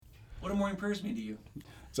morning prayers mean to you?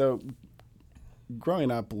 So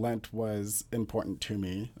growing up, Lent was important to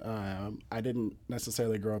me. I didn't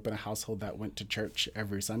necessarily grow up in a household that went to church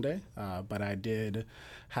every Sunday, but I did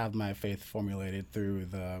have my faith formulated through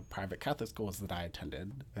the private Catholic schools that I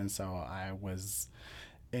attended. And so I was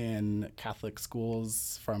in Catholic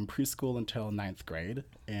schools from preschool until ninth grade.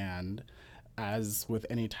 And as with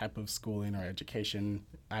any type of schooling or education,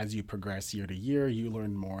 as you progress year to year, you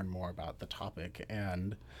learn more and more about the topic.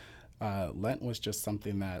 And Lent was just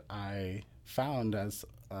something that I found as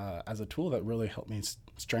a tool that really helped me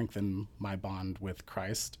strengthen my bond with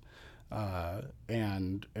Christ,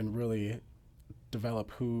 and really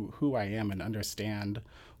develop who I am and understand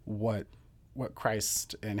what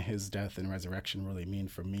Christ and his death and resurrection really mean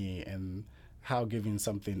for me, and how giving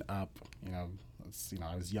something up,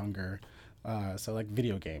 I was younger, so like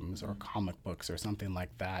video games or comic books or something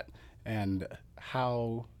like that, and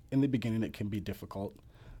how in the beginning it can be difficult.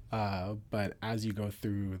 But as you go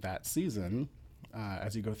through that season,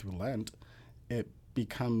 as you go through Lent, it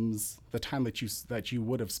becomes the time that you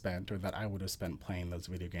would have spent, or that I would have spent playing those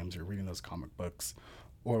video games or reading those comic books,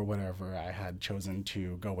 or whatever I had chosen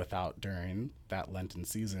to go without during that Lenten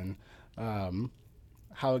season.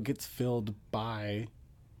 How it gets filled by,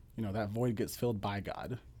 that void gets filled by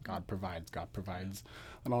God. God provides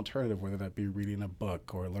an alternative, whether that be reading a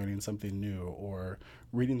book or learning something new or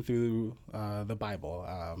reading through the Bible.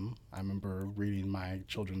 I remember reading my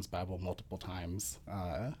children's Bible multiple times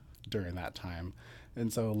during that time.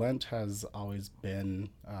 And so Lent has always been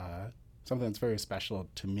something that's very special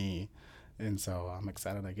to me. And so I'm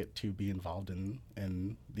excited I get to be involved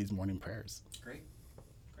in these morning prayers. Great.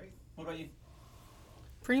 What about you?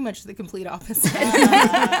 Pretty much the complete opposite.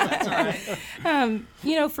 That's all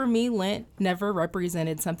right. For me, Lent never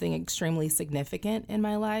represented something extremely significant in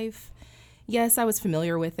my life. Yes, I was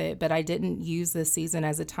familiar with it, but I didn't use this season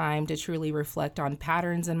as a time to truly reflect on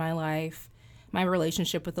patterns in my life, my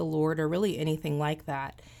relationship with the Lord, or really anything like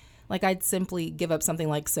that. Like, I'd simply give up something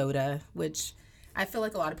like soda, which I feel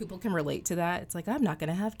like a lot of people can relate to that. It's like, I'm not going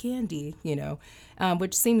to have candy,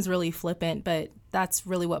 which seems really flippant, but that's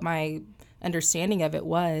really what my understanding of it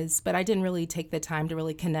was. But I didn't really take the time to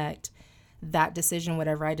really connect that decision,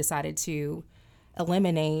 whatever I decided to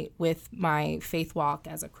eliminate, with my faith walk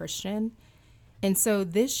as a Christian. And so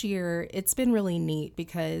this year, it's been really neat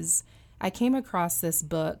because I came across this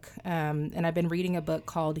book, and I've been reading a book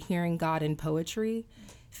called Hearing God in Poetry,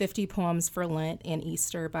 50 Poems for Lent and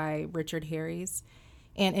Easter by Richard Harries.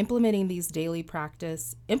 And implementing this daily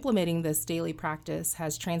practice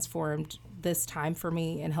has transformed this time for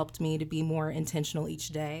me and helped me to be more intentional each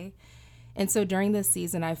day. And so during this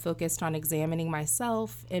season, I focused on examining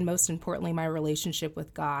myself and, most importantly, my relationship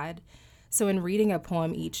with God. So in reading a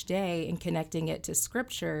poem each day and connecting it to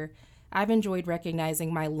scripture, I've enjoyed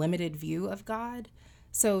recognizing my limited view of God.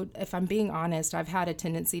 So if I'm being honest, I've had a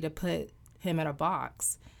tendency to put him in a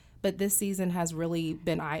box, but this season has really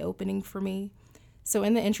been eye-opening for me. So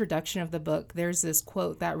in the introduction of the book, there's this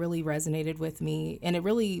quote that really resonated with me, and it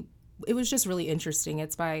was just really interesting.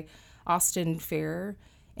 It's by Austin Farrer,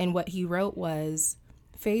 and what he wrote was,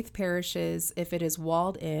 "Faith perishes if it is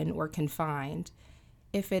walled in or confined.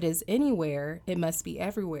 If it is anywhere, it must be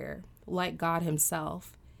everywhere, like God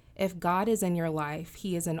himself. If God is in your life,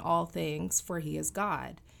 he is in all things, for he is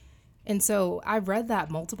God." And so I read that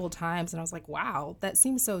multiple times and I was like, wow, that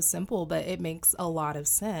seems so simple, but it makes a lot of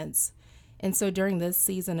sense. And so during this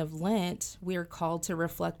season of Lent, we are called to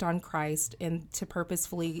reflect on Christ and to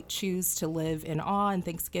purposefully choose to live in awe and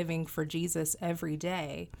thanksgiving for Jesus every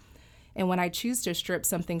day. And when I choose to strip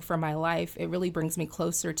something from my life, it really brings me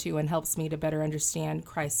closer to and helps me to better understand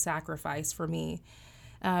Christ's sacrifice for me.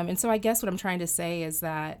 And so I guess what I'm trying to say is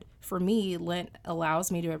that for me, Lent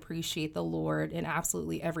allows me to appreciate the Lord in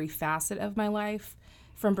absolutely every facet of my life,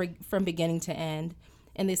 from beginning to end.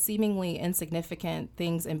 And the seemingly insignificant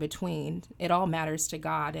things in between, it all matters to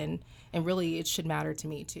God, and really it should matter to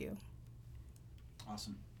me too.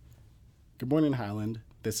 Awesome. Good morning, Highland.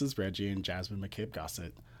 This is Reggie and Jasmine McCabe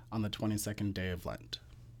Gossett on the 22nd day of Lent.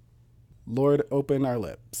 Lord, open our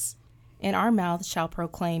lips, and our mouths shall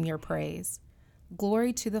proclaim your praise.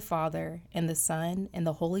 Glory to the Father, and the Son, and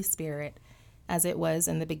the Holy Spirit, as it was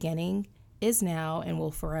in the beginning, is now, and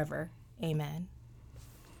will forever. Amen.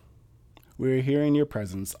 We are here in your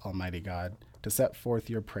presence, Almighty God, to set forth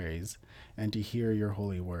your praise and to hear your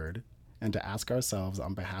holy word, and to ask ourselves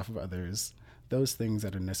on behalf of others those things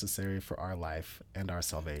that are necessary for our life and our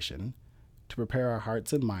salvation. To prepare our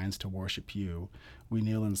hearts and minds to worship you, we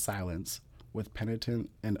kneel in silence with penitent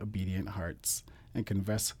and obedient hearts, and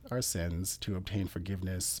confess our sins to obtain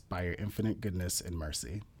forgiveness by your infinite goodness and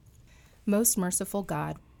mercy. Most merciful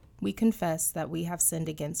God, We confess that we have sinned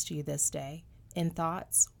against you this day, in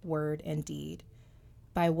thoughts, word, and deed,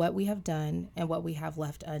 by what we have done and what we have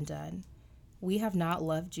left undone. We have not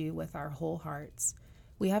loved you with our whole hearts.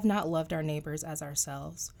 We have not loved our neighbors as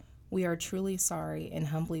ourselves. We are truly sorry and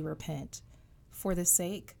humbly repent. For the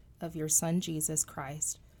sake of your Son, Jesus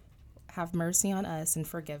Christ, have mercy on us and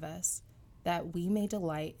forgive us, that we may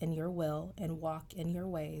delight in your will and walk in your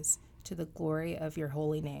ways, to the glory of your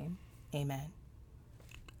holy name. Amen.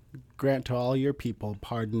 Grant to all your people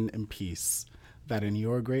pardon and peace, that in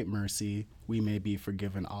your great mercy we may be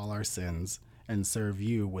forgiven all our sins and serve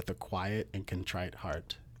you with a quiet and contrite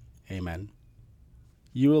heart. Amen.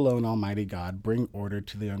 You alone, Almighty God, bring order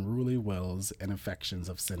to the unruly wills and affections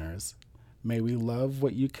of sinners. May we love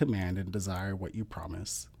what you command and desire what you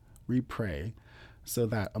promise. We pray, so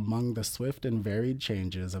that among the swift and varied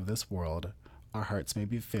changes of this world, our hearts may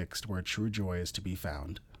be fixed where true joy is to be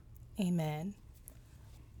found. Amen.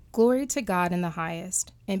 Glory to God in the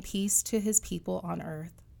highest, and peace to his people on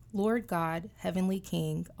earth. Lord God, heavenly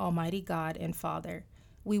King, almighty God and Father,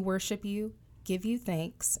 we worship you, give you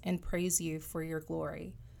thanks, and praise you for your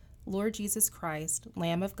glory. Lord Jesus Christ,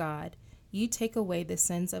 Lamb of God, you take away the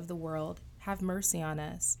sins of the world. Have mercy on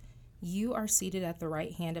us. You are seated at the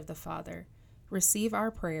right hand of the Father. Receive our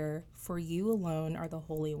prayer, for you alone are the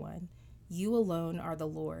Holy One. You alone are the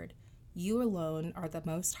Lord. You alone are the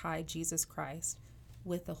Most High Jesus Christ,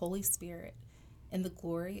 with the Holy Spirit, in the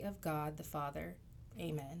glory of God the Father.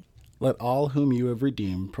 Amen. Let all whom you have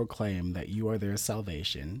redeemed proclaim that you are their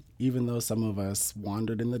salvation, even though some of us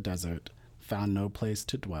wandered in the desert, found no place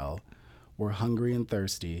to dwell, were hungry and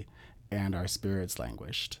thirsty, and our spirits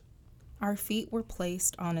languished. Our feet were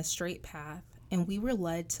placed on a straight path, and we were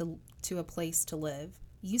led to a place to live.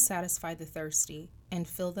 You satisfy the thirsty and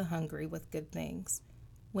fill the hungry with good things.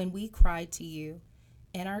 When we cried to you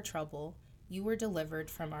in our trouble, you were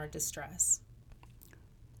delivered from our distress.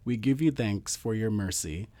 We give you thanks for your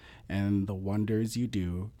mercy and the wonders you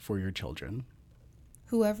do for your children.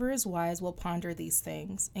 Whoever is wise will ponder these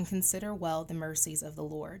things and consider well the mercies of the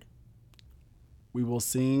Lord. We will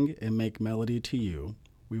sing and make melody to you.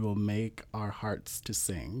 We will make our hearts to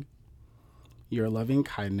sing. Your loving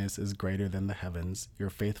kindness is greater than the heavens. Your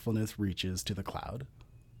faithfulness reaches to the cloud.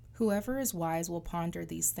 Whoever is wise will ponder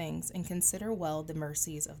these things and consider well the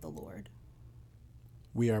mercies of the Lord.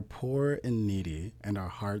 We are poor and needy, and our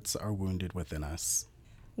hearts are wounded within us.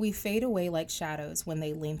 We fade away like shadows when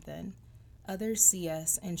they lengthen. Others see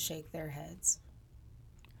us and shake their heads.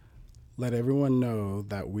 Let everyone know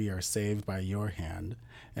that we are saved by your hand,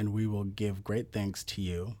 and we will give great thanks to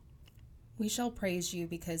you. We shall praise you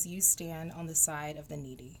because you stand on the side of the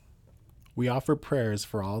needy. We offer prayers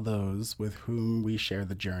for all those with whom we share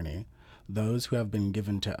the journey, those who have been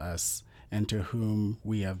given to us and to whom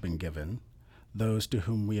we have been given, those to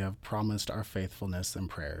whom we have promised our faithfulness and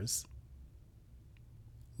prayers.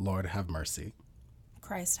 Lord, have mercy.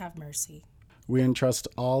 Christ, have mercy. We entrust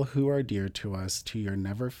all who are dear to us to your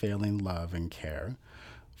never-failing love and care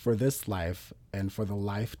for this life and for the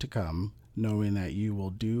life to come, knowing that you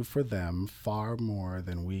will do for them far more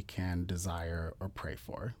than we can desire or pray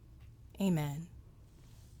for. Amen.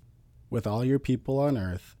 With all your people on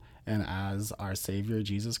earth, and as our Savior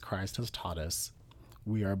Jesus Christ has taught us,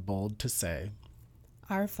 we are bold to say,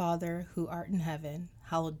 Our Father, who art in heaven,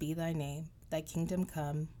 hallowed be thy name. Thy kingdom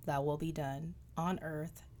come, thy will be done, on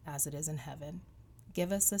earth as it is in heaven.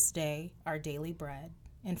 Give us this day our daily bread,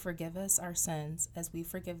 and forgive us our sins as we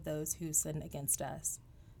forgive those who sin against us.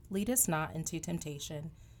 Lead us not into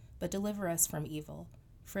temptation, but deliver us from evil.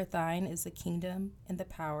 For thine is the kingdom, and the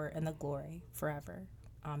power, and the glory, forever.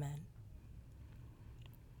 Amen.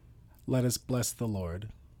 Let us bless the Lord.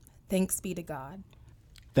 Thanks be to God.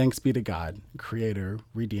 Thanks be to God, Creator,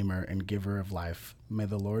 Redeemer, and Giver of life. May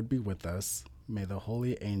the Lord be with us. May the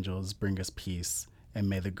holy angels bring us peace. And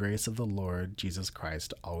may the grace of the Lord Jesus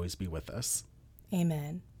Christ always be with us.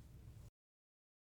 Amen.